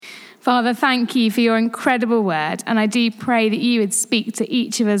Father, thank you for your incredible word, and I do pray that you would speak to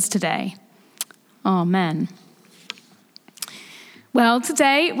each of us today. Amen. Well,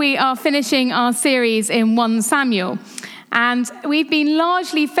 today we are finishing our series in 1 Samuel, and we've been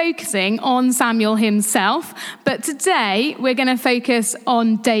largely focusing on Samuel himself, but today we're going to focus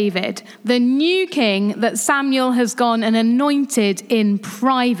on David, the new king that Samuel has gone and anointed in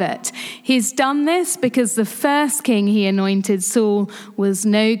private. He's done this because the first king he anointed, Saul, was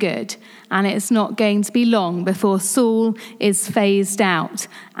no good, and it's not going to be long before Saul is phased out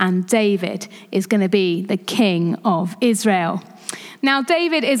and David is going to be the king of Israel. Now,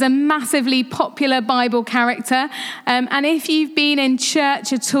 David is a massively popular Bible character, and if you've been in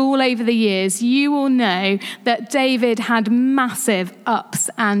church at all over the years, you will know that David had massive ups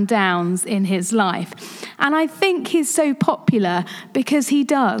and downs in his life. And I think he's so popular because he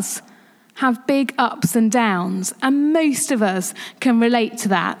does have big ups and downs, and most of us can relate to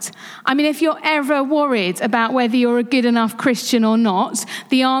that. I mean, if you're ever worried about whether you're a good enough Christian or not,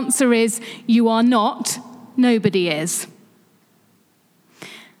 the answer is you are not. Nobody is.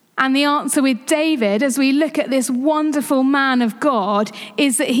 And the answer with David, as we look at this wonderful man of God,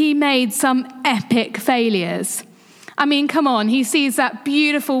 is that he made some epic failures. I mean, come on, he sees that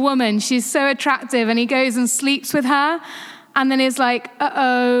beautiful woman, she's so attractive, and he goes and sleeps with her, and then is like,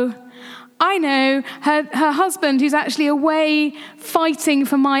 uh-oh, I know, her husband, who's actually away fighting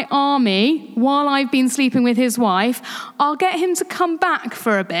for my army while I've been sleeping with his wife, I'll get him to come back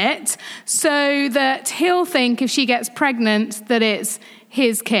for a bit so that he'll think if she gets pregnant that it's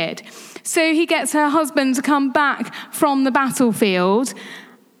his kid. So he gets her husband to come back from the battlefield.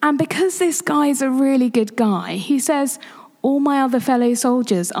 And because this guy's a really good guy, he says, all my other fellow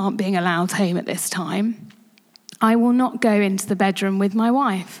soldiers aren't being allowed home at this time. I will not go into the bedroom with my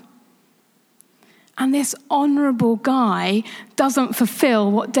wife. And this honourable guy doesn't fulfill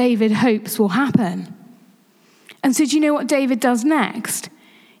what David hopes will happen. And so do you know what David does next?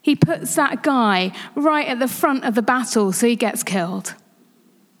 He puts that guy right at the front of the battle so he gets killed.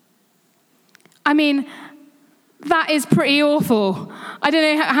 I mean, that is pretty awful. I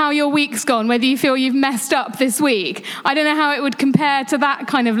don't know how your week's gone, whether you feel you've messed up this week. I don't know how it would compare to that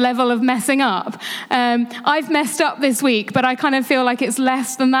kind of level of messing up. I've messed up this week, but I kind of feel like it's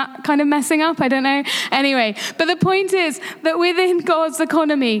less than that kind of messing up. I don't know. Anyway, but the point is that within God's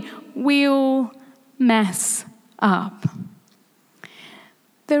economy, we all mess up.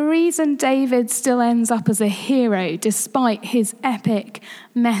 The reason David still ends up as a hero, despite his epic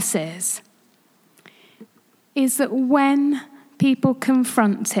messes, is that when people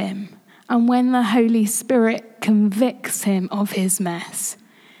confront him and when the Holy Spirit convicts him of his mess,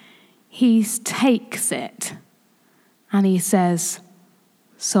 he takes it and he says,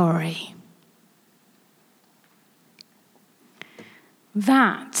 sorry.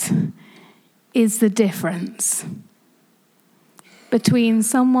 That is the difference between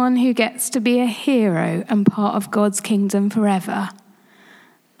someone who gets to be a hero and part of God's kingdom forever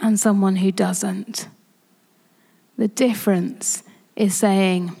and someone who doesn't. The difference is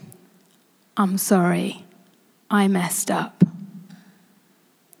saying, I'm sorry, I messed up.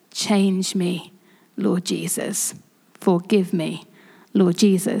 Change me, Lord Jesus. Forgive me, Lord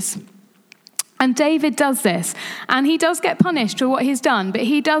Jesus. And David does this, and he does get punished for what he's done, but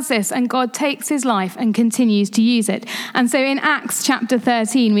he does this, and God takes his life and continues to use it. And so in Acts chapter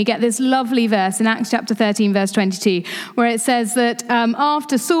 13, we get this lovely verse in Acts chapter 13, verse 22, where it says that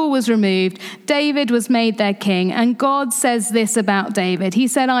after Saul was removed, David was made their king, and God says this about David. He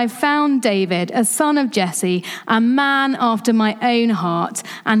said, I've found David, a son of Jesse, a man after my own heart,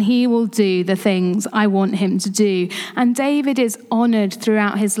 and he will do the things I want him to do. And David is honored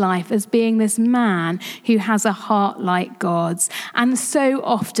throughout his life as being this man who has a heart like God's. And so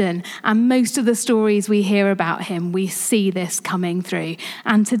often, and most of the stories we hear about him, we see this coming through.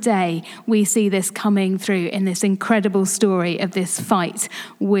 And today, we see this coming through in this incredible story of this fight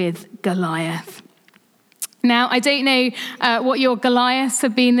with Goliath. Now, I don't know what your Goliaths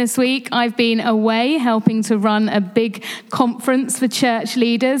have been this week. I've been away helping to run a big conference for church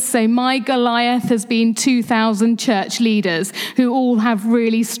leaders. So my Goliath has been 2,000 church leaders who all have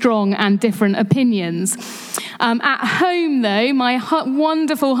really strong and different opinions. At home, though, my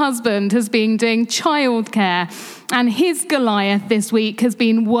wonderful husband has been doing childcare. And his Goliath this week has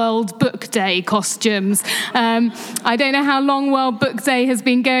been World Book Day costumes. I don't know how long World Book Day has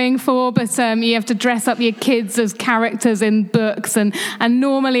been going for, but you have to dress up your kids as characters in books. And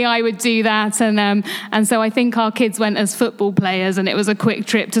normally I would do that. And so I think our kids went as football players, and it was a quick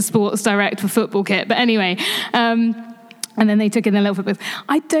trip to Sports Direct for football kit. But anyway, and then they took in their little footballs.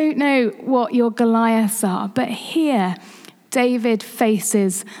 I don't know what your Goliaths are, but here, David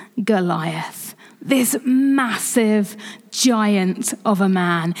faces Goliath, this massive giant of a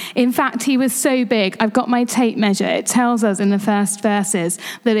man. In fact, he was so big. I've got my tape measure. It tells us in the first verses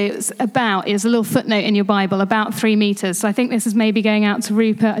that it's a little footnote in your Bible, about 3 meters. So I think this is maybe going out to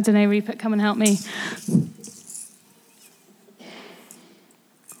Rupert. I don't know, Rupert, come and help me.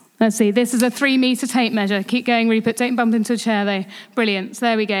 Let's see, this is a 3 meter tape measure. Keep going, Rupert. Don't bump into a chair, though. Brilliant. So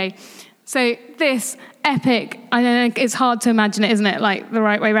there we go. So this epic, I know it's hard to imagine it, isn't it? Like the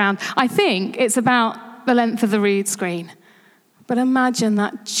right way around. I think it's about the length of the read screen. But imagine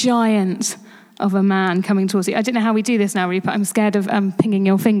that giant of a man coming towards you. I don't know how we do this now, Rupert. I'm scared of pinging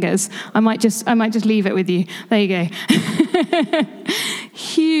your fingers. I might just leave it with you. There you go.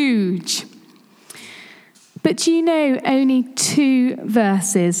 Huge. But do you know only 2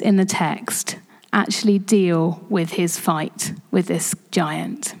 verses in the text actually deal with his fight with this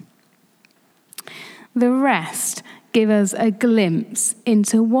giant? The rest give us a glimpse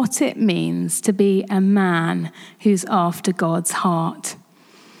into what it means to be a man who's after God's heart.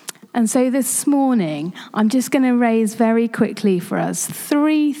 And so this morning, I'm just going to raise very quickly for us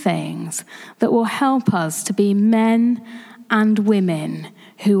 3 things that will help us to be men and women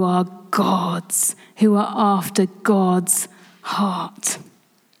who are God's, who are after God's heart.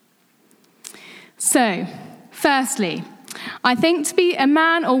 So, firstly, I think to be a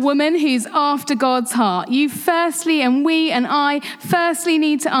man or woman who's after God's heart, you firstly, and we and I firstly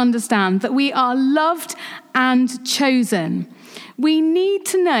need to understand that we are loved and chosen. We need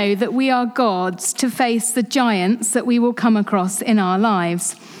to know that we are God's to face the giants that we will come across in our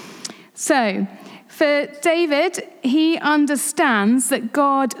lives. So, for David, he understands that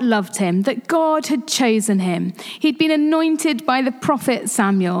God loved him, that God had chosen him. He'd been anointed by the prophet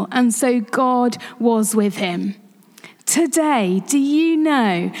Samuel, and so God was with him. Today, do you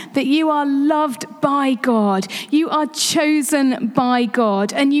know that you are loved by God? You are chosen by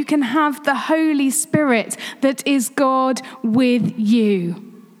God, and you can have the Holy Spirit that is God with you.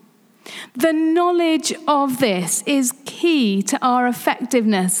 The knowledge of this is key to our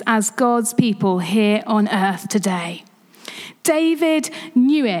effectiveness as God's people here on earth today. David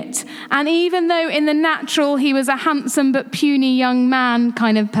knew it, and even though in the natural he was a handsome but puny young man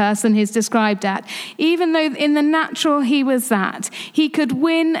kind of person he's described at, even though in the natural he was that, he could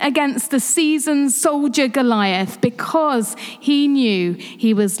win against the seasoned soldier Goliath because he knew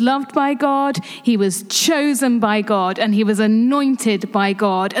he was loved by God, he was chosen by God, and he was anointed by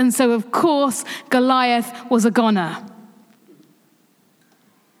God. And so, of course, Goliath was a goner.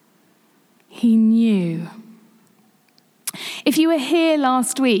 He knew. If you were here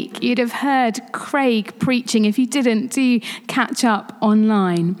last week, you'd have heard Craig preaching. If you didn't, do catch up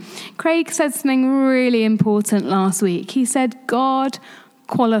online. Craig said something really important last week. He said, God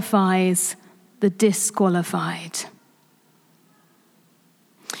qualifies the disqualified.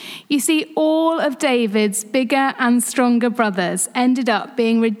 You see, all of David's bigger and stronger brothers ended up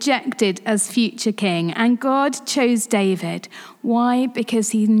being rejected as future king, and God chose David. Why?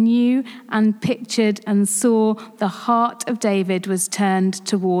 Because he knew and pictured and saw the heart of David was turned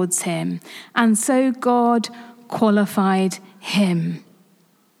towards him. And so God qualified him.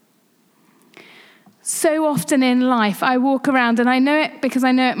 So often in life, I walk around, and I know it because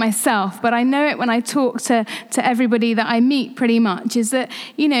I know it myself, but I know it when I talk to everybody that I meet pretty much, is that,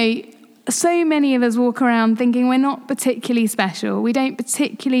 so many of us walk around thinking we're not particularly special. We don't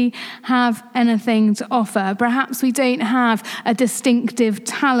particularly have anything to offer. Perhaps we don't have a distinctive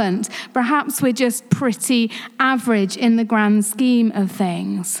talent. Perhaps we're just pretty average in the grand scheme of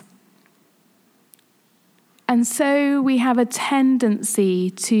things. And so we have a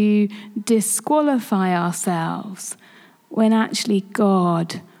tendency to disqualify ourselves when actually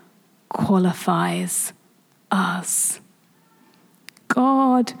God qualifies us.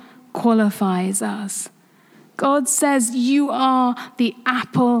 God qualifies us. God says, you are the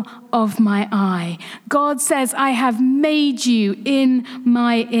apple of my eye. God says, I have made you in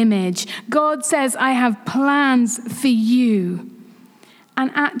my image. God says, I have plans for you.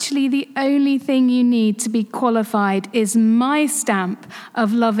 And actually, the only thing you need to be qualified is my stamp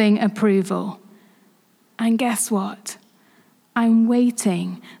of loving approval. And guess what? I'm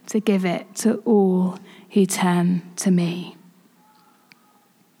waiting to give it to all who turn to me.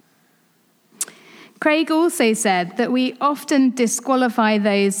 Craig also said that we often disqualify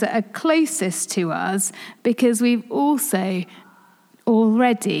those that are closest to us because we've also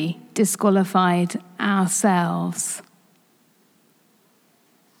already disqualified ourselves.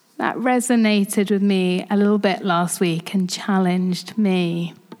 That resonated with me a little bit last week and challenged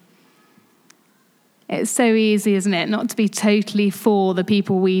me. It's so easy, isn't it, not to be totally for the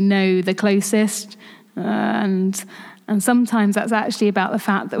people we know the closest and And sometimes that's actually about the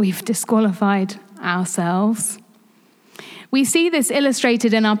fact that we've disqualified ourselves. We see this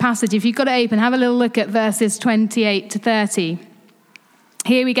illustrated in our passage. If you've got it open, have a little look at verses 28 to 30.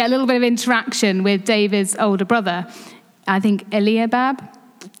 Here we get a little bit of interaction with David's older brother. I think Eliab.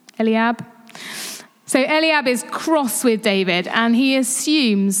 So Eliab is cross with David, and he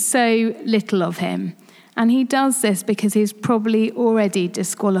assumes so little of him. And he does this because he's probably already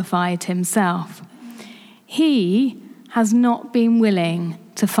disqualified himself. He has not been willing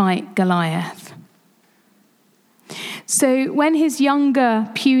to fight Goliath. So when his younger,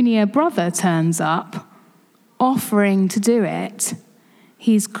 punier brother turns up, offering to do it,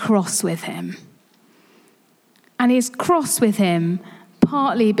 he's cross with him. And he's cross with him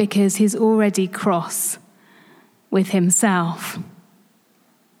partly because he's already cross with himself.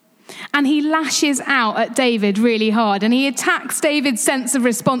 And he lashes out at David really hard, and he attacks David's sense of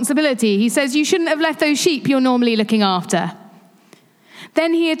responsibility. He says, "You shouldn't have left those sheep you're normally looking after."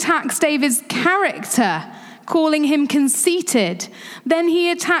 Then he attacks David's character, calling him conceited. Then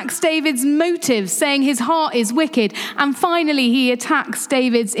he attacks David's motives, saying his heart is wicked. And finally, he attacks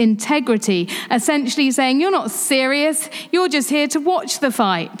David's integrity, essentially saying, "You're not serious. You're just here to watch the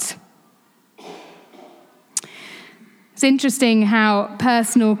fight." It's interesting how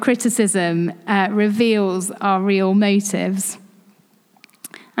personal criticism reveals our real motives.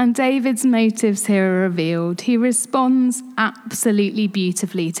 And David's motives here are revealed. He responds absolutely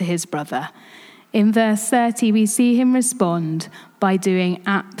beautifully to his brother. In verse 30, we see him respond by doing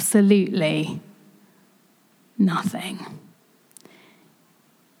absolutely nothing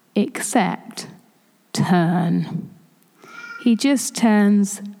except turn. He just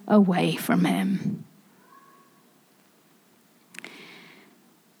turns away from him.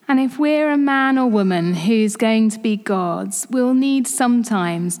 And if we're a man or woman who's going to be God's, we'll need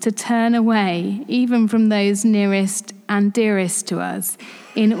sometimes to turn away, even from those nearest and dearest to us,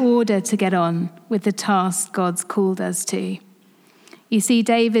 in order to get on with the task God's called us to. You see,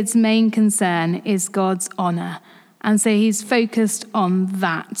 David's main concern is God's honor, and so he's focused on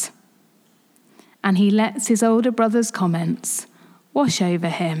that. And he lets his older brother's comments wash over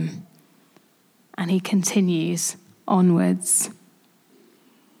him, and he continues onwards.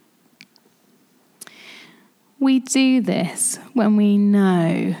 We do this when we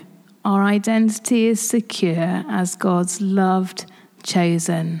know our identity is secure as God's loved,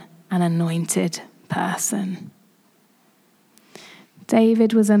 chosen, and anointed person.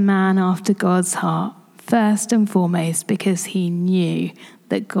 David was a man after God's heart, first and foremost because he knew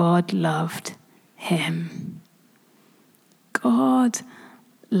that God loved him. God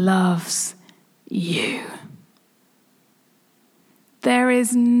loves you. There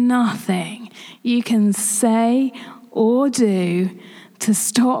is nothing you can say or do to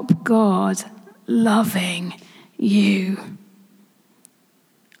stop God loving you.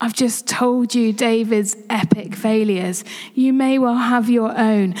 I've just told you David's epic failures. You may well have your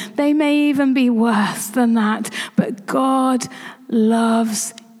own. They may even be worse than that, but God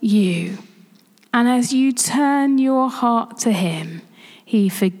loves you. And as you turn your heart to him, he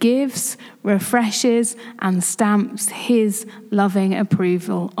forgives, refreshes, and stamps his loving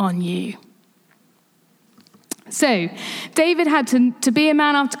approval on you. So, David had to be a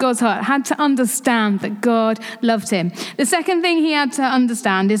man after God's heart, had to understand that God loved him. The second thing he had to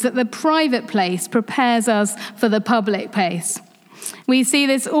understand is that the private place prepares us for the public place. We see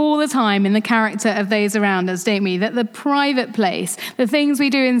this all the time in the character of those around us, don't we? That the private place, the things we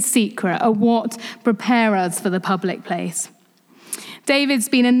do in secret, are what prepare us for the public place. David's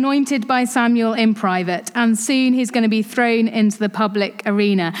been anointed by Samuel in private, and soon he's going to be thrown into the public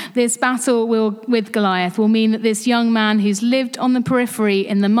arena. This battle with Goliath will mean that this young man who's lived on the periphery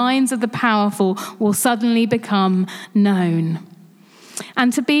in the minds of the powerful will suddenly become known.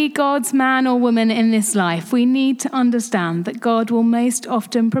 And to be God's man or woman in this life, we need to understand that God will most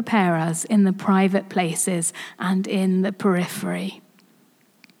often prepare us in the private places and in the periphery.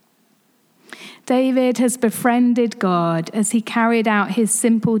 David has befriended God as he carried out his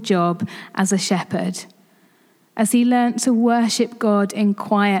simple job as a shepherd, as he learnt to worship God in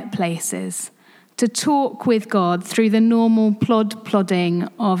quiet places, to talk with God through the normal plodding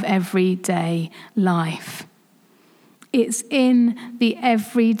of everyday life. It's in the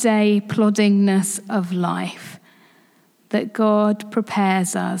everyday ploddingness of life that God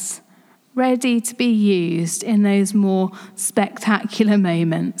prepares us, ready to be used in those more spectacular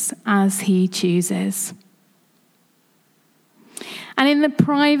moments as he chooses. And in the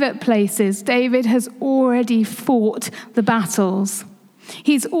private places, David has already fought the battles.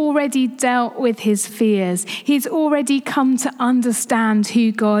 He's already dealt with his fears. He's already come to understand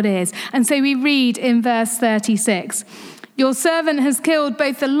who God is. And so we read in verse 36, "Your servant has killed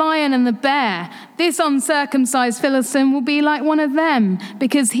both the lion and the bear. This uncircumcised Philistine will be like one of them,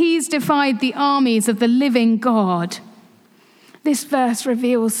 because he's defied the armies of the living God." This verse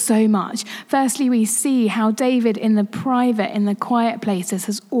reveals so much. Firstly, we see how David in the private, in the quiet places,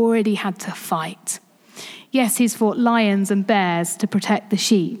 has already had to fight. Yes, he's fought lions and bears to protect the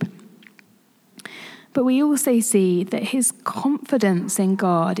sheep. But we also see that his confidence in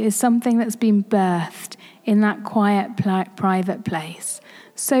God is something that's been birthed in that quiet, private place.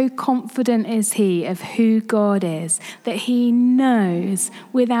 So confident is he of who God is that he knows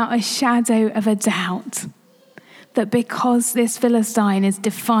without a shadow of a doubt that because this Philistine is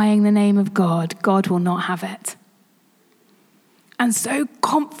defying the name of God, God will not have it. And so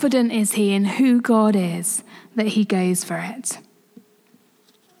confident is he in who God is that he goes for it.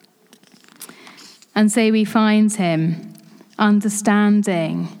 And so we find him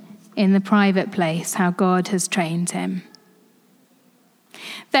understanding in the private place how God has trained him.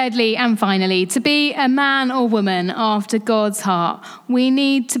 Thirdly and finally, to be a man or woman after God's heart, we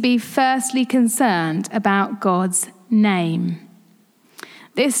need to be firstly concerned about God's name.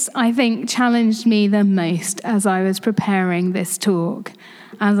 This, I think, challenged me the most as I was preparing this talk,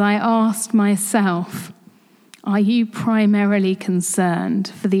 as I asked myself, are you primarily concerned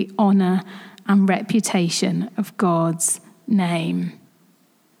for the honour and reputation of God's name?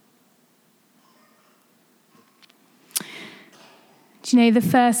 Do you know the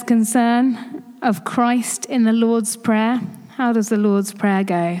first concern of Christ in the Lord's Prayer? How does the Lord's Prayer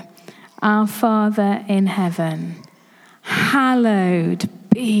go? Our Father in heaven, hallowed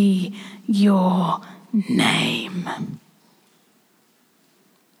be your name.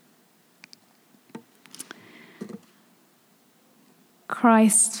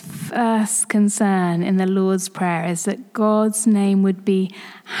 Christ's first concern in the Lord's Prayer is that God's name would be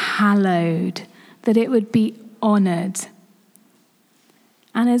hallowed, that it would be honoured.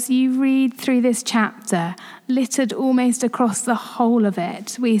 And as you read through this chapter, littered almost across the whole of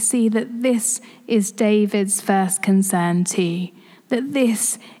it, we see that this is David's first concern too, that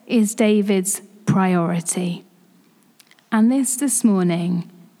this is David's priority. And this morning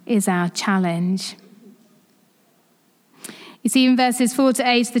is our challenge. You see in verses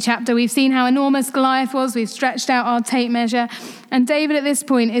 4-8 of the chapter, we've seen how enormous Goliath was. We've stretched out our tape measure. And David at this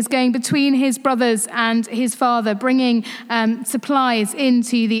point is going between his brothers and his father, bringing supplies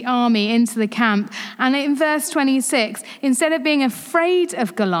into the army, into the camp. And in verse 26, instead of being afraid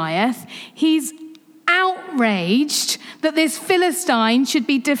of Goliath, he's outraged that this Philistine should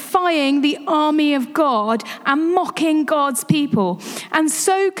be defying the army of God and mocking God's people. And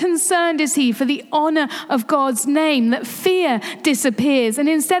so concerned is he for the honor of God's name that fear disappears. And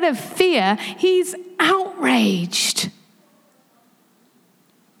instead of fear, he's outraged.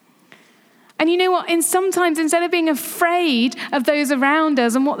 And you know what? Sometimes instead of being afraid of those around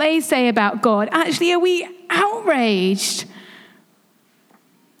us and what they say about God, actually are we outraged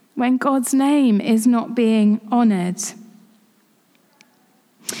when God's name is not being honored?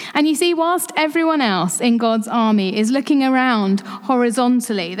 And you see, whilst everyone else in God's army is looking around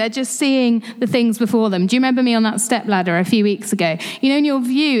horizontally, they're just seeing the things before them. Do you remember me on that stepladder a few weeks ago? You know, and your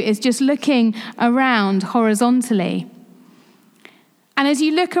view is just looking around horizontally. And as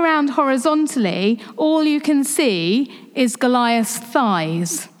you look around horizontally, all you can see is Goliath's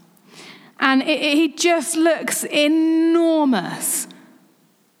thighs. And he just looks enormous.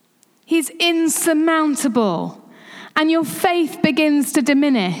 He's insurmountable. And your faith begins to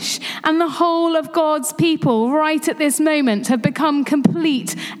diminish. And the whole of God's people right at this moment have become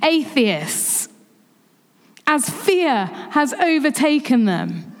complete atheists as fear has overtaken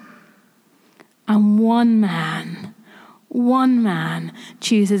them. And one man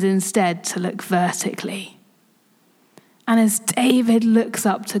chooses instead to look vertically. And as David looks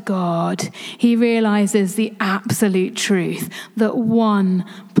up to God, he realizes the absolute truth that 1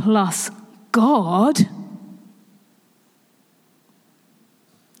 plus God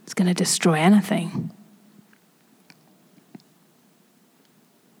is going to destroy anything.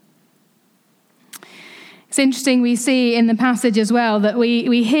 It's interesting, we see in the passage as well that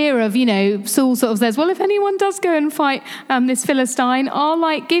we hear of, Saul sort of says, well, if anyone does go and fight this Philistine,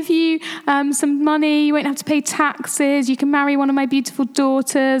 I'll give you some money, you won't have to pay taxes, you can marry one of my beautiful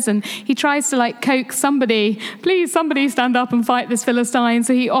daughters. And he tries to coax somebody, please somebody stand up and fight this Philistine.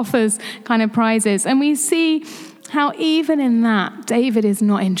 So he offers kind of prizes. And we see how even in that, David is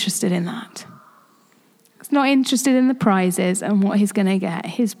not interested in that. He's not interested in the prizes and what he's going to get.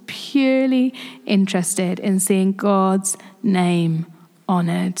 He's purely interested in seeing God's name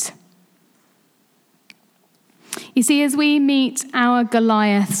honoured. You see, as we meet our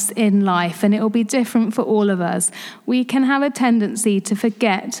Goliaths in life, and it will be different for all of us, we can have a tendency to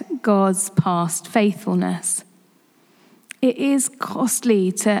forget God's past faithfulness. It is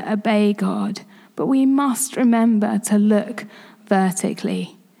costly to obey God, but we must remember to look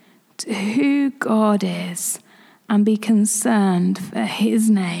vertically to who God is and be concerned for his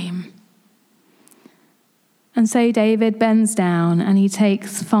name. And so David bends down and he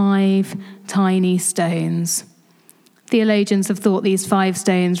takes 5 tiny stones. Theologians have thought these 5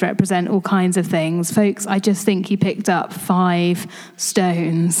 stones represent all kinds of things. Folks, I just think he picked up 5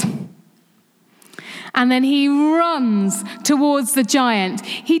 stones. And then he runs towards the giant.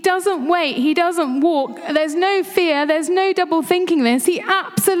 He doesn't wait. He doesn't walk. There's no fear. There's no double thinking this. He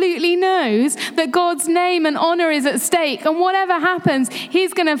absolutely knows that God's name and honor is at stake. And whatever happens,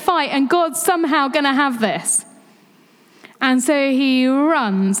 he's going to fight. And God's somehow going to have this. And so he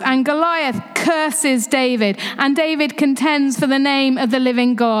runs, and Goliath curses David, and David contends for the name of the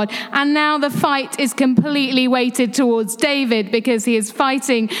living God. And now the fight is completely weighted towards David because he is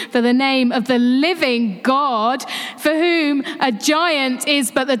fighting for the name of the living God, for whom a giant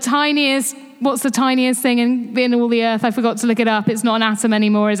is but the tiniest. What's the tiniest thing in all the earth? I forgot to look it up. It's not an atom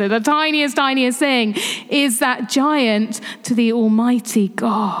anymore, is it? The tiniest thing is that giant to the Almighty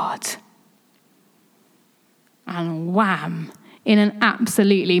God. And wham, in an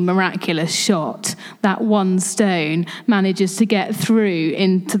absolutely miraculous shot, that one stone manages to get through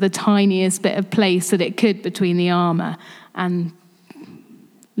into the tiniest bit of place that it could between the armour and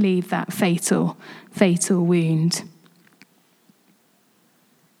leave that fatal wound.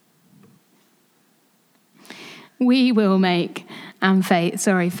 We will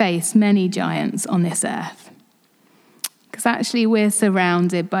face many giants on this earth. Because actually we're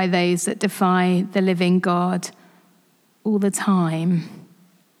surrounded by those that defy the living God all the time.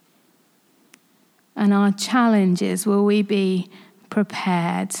 And our challenge is, will we be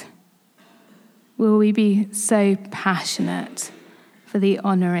prepared? Will we be so passionate for the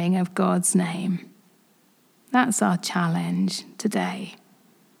honouring of God's name? That's our challenge today.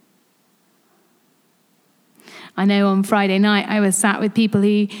 I know on Friday night I was sat with people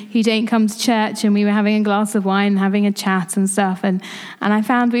who don't come to church, and we were having a glass of wine, having a chat and stuff. And I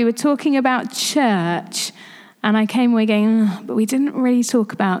found we were talking about church. And I came away going, but we didn't really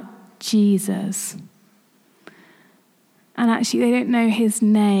talk about Jesus. And actually, they don't know his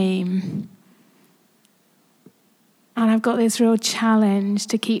name. And I've got this real challenge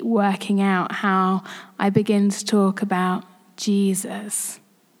to keep working out how I begin to talk about Jesus.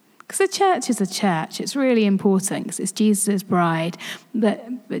 Because the church is a church. It's really important because it's Jesus' bride.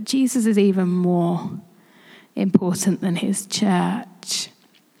 But Jesus is even more important than his church.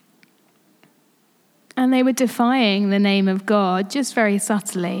 And they were defying the name of God just very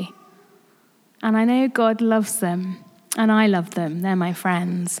subtly. And I know God loves them, and I love them. They're my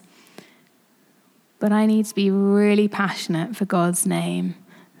friends. But I need to be really passionate for God's name.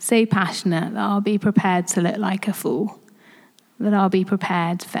 So passionate that I'll be prepared to look like a fool. That I'll be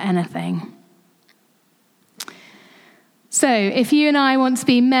prepared for anything. So, if you and I want to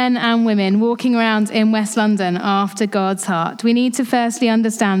be men and women walking around in West London after God's heart, we need to firstly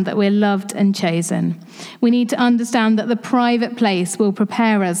understand that we're loved and chosen. We need to understand that the private place will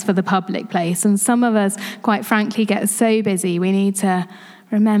prepare us for the public place. And some of us, quite frankly, get so busy, we need to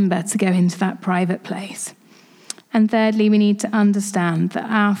remember to go into that private place. And thirdly, we need to understand that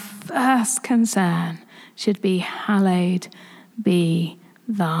our first concern should be, hallowed be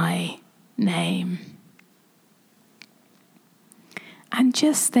thy name. And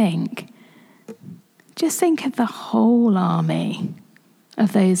just think of the whole army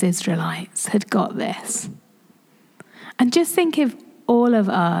of those Israelites had got this. And just think if all of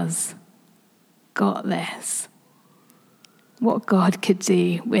us got this. What God could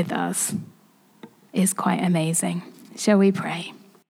do with us is quite amazing. Shall we pray?